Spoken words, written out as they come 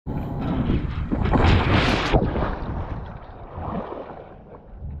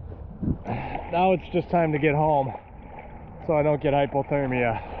Now it's just time to get home so I don't get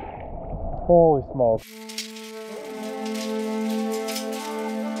hypothermia. Holy smokes.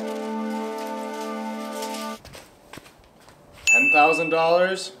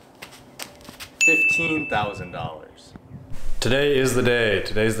 $10,000, $15,000. Today is the day.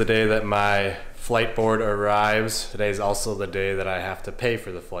 Today's the day that my Fliteboard arrives. Today's also the day that I have to pay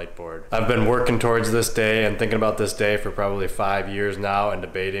for the Fliteboard. I've been working towards this day and thinking about this day for probably 5 years now and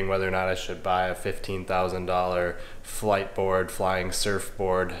debating whether or not I should buy a $15,000 Fliteboard, flying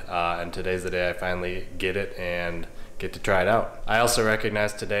surfboard, and today's the day I finally get it and get to try it out. I also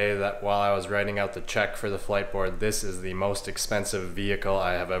recognize today that while I was writing out the check for the Fliteboard, this is the most expensive vehicle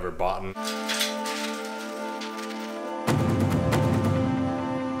I have ever bought.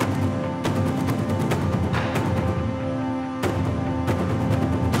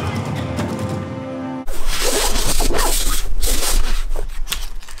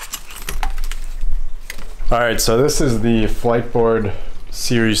 Alright, so this is the Fliteboard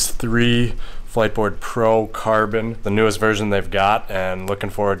Series 3 Fliteboard Pro Carbon, the newest version they've got, and looking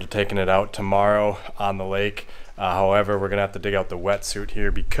forward to taking it out tomorrow on the lake. However, we're gonna have to dig out the wetsuit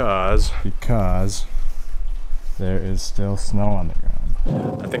here because there is still snow on the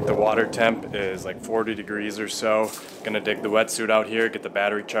ground. I think the water temp is like 40 degrees or so. Gonna dig the wetsuit out here, get the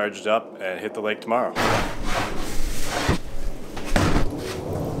battery charged up, and hit the lake tomorrow.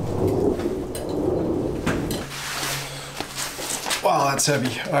 Wow, that's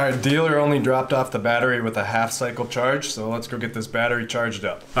heavy. All right, dealer only dropped off the battery with a half cycle charge, so let's go get this battery charged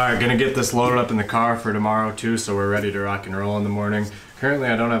up. All right, gonna get this loaded up in the car for tomorrow too, so we're ready to rock and roll in the morning. Currently,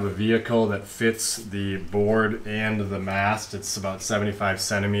 I don't have a vehicle that fits the board and the mast. It's about 75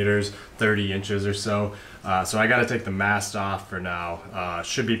 centimeters, 30 inches or so. So I gotta take the mast off for now.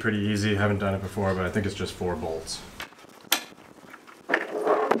 Should be pretty easy, haven't done it before, but I think it's just 4 bolts.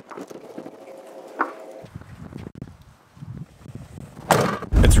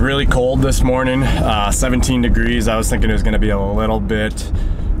 It's really cold this morning, 17 degrees. I was thinking it was gonna be a little bit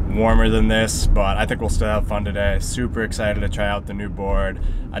warmer than this, but I think we'll still have fun today. Super excited to try out the new board.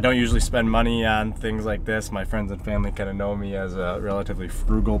 I don't usually spend money on things like this. My friends and family kind of know me as a relatively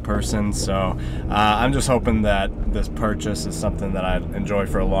frugal person, so I'm just hoping that this purchase is something that I enjoy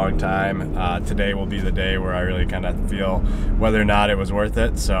for a long time. Today will be the day where I really kind of feel whether or not it was worth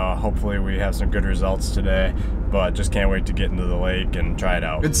it, so hopefully we have some good results today, but just can't wait to get into the lake and try it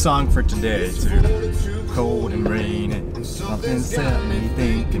out. Good song for today too. Cold and rainy, something set me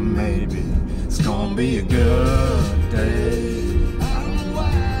thinking maybe it's gonna be a good day.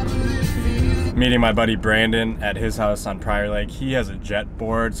 Meeting my buddy Brandon at his house on Prior Lake. He has a jet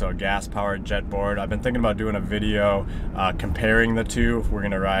board, so a gas-powered jet board. I've been thinking about doing a video comparing the two. We're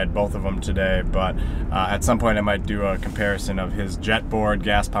gonna ride both of them today, but at some point I might do a comparison of his jet board,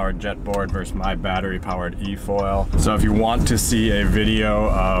 gas-powered jet board, versus my battery-powered Efoil. So if you want to see a video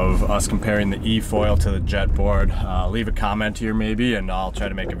of us comparing the Efoil to the jet board, leave a comment here maybe, and I'll try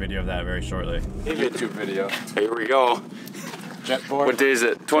to make a video of that very shortly. YouTube video. Here we go. Jet board. What day is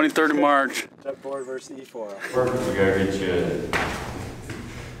it? 23rd of March. Jet board versus Efoil. Perfect. We gotta get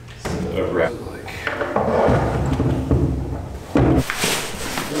you a wrap.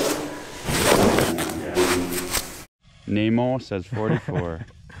 Nemo says 44.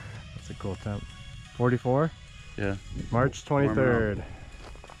 That's a cool temp. 44? Yeah. March 23rd.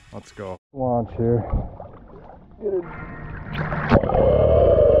 Let's go. Launch here. Get it.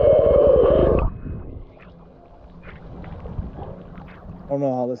 I don't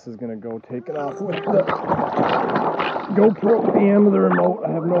know how this is gonna go taking off with the GoPro and the remote.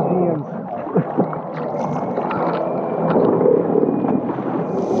 I have no hands.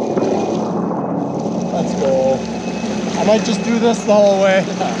 Let's go. I might just do this the whole way.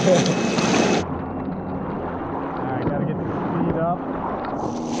 Alright, gotta get the speed up.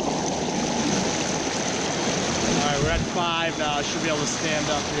 Alright, we're at 5 now. I should be able to stand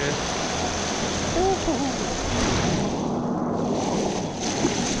up here.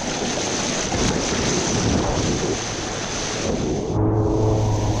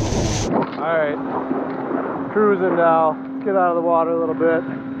 Alright, cruising now. Let's get out of the water a little bit.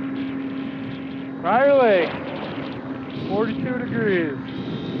 Prior Lake, 42 degrees.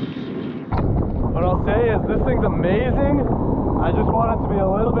 What I'll say is this thing's amazing. I just want it to be a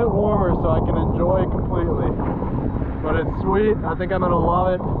little bit warmer so I can enjoy it completely. But it's sweet. I think I'm gonna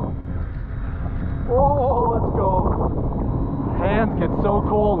love it. Oh, let's go. Hands get so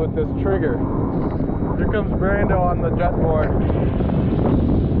cold with this trigger. Here comes Brando on the jet board.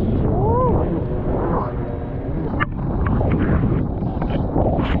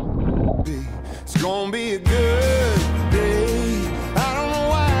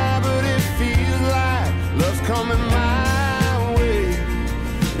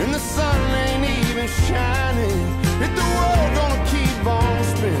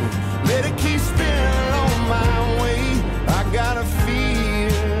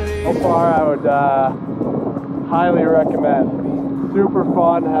 far, I would highly recommend. Super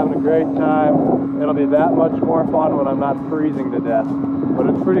fun, having a great time. It'll be that much more fun when I'm not freezing to death. But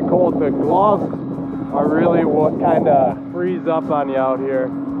it's pretty cold. The gloves are really what kind of freeze up on you out here.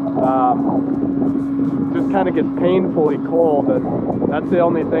 Just kind of gets painfully cold, and that's the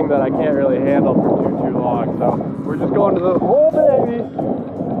only thing that I can't really handle for too long. So we're just going to the, oh baby,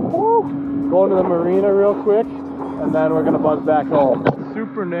 woo, going to the marina real quick, and then we're gonna buzz back home.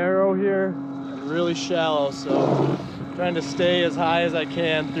 Super narrow here and really shallow, so trying to stay as high as I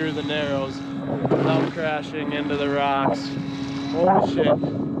can through the narrows without crashing into the rocks. Holy shit.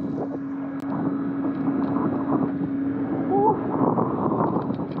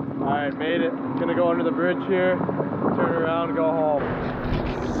 Alright, made it. Gonna go under the bridge here, turn around and go home.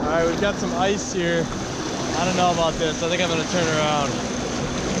 Alright, we've got some ice here. I don't know about this. I think I'm gonna turn around.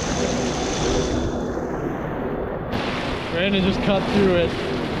 Brandon just cut through it.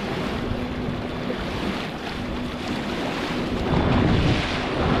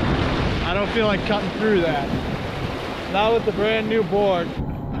 I don't feel like cutting through that. Not with the brand new board.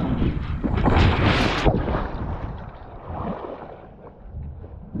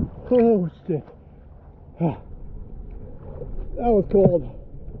 Oh shit. That was cold.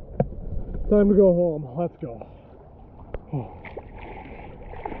 Time to go home. Let's go.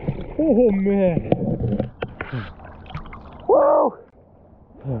 Oh man. Woo!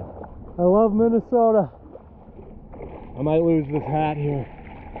 I love Minnesota. I might lose this hat here.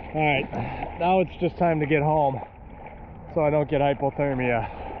 Alright, now it's just time to get home so I don't get hypothermia.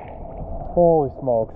 Holy smokes.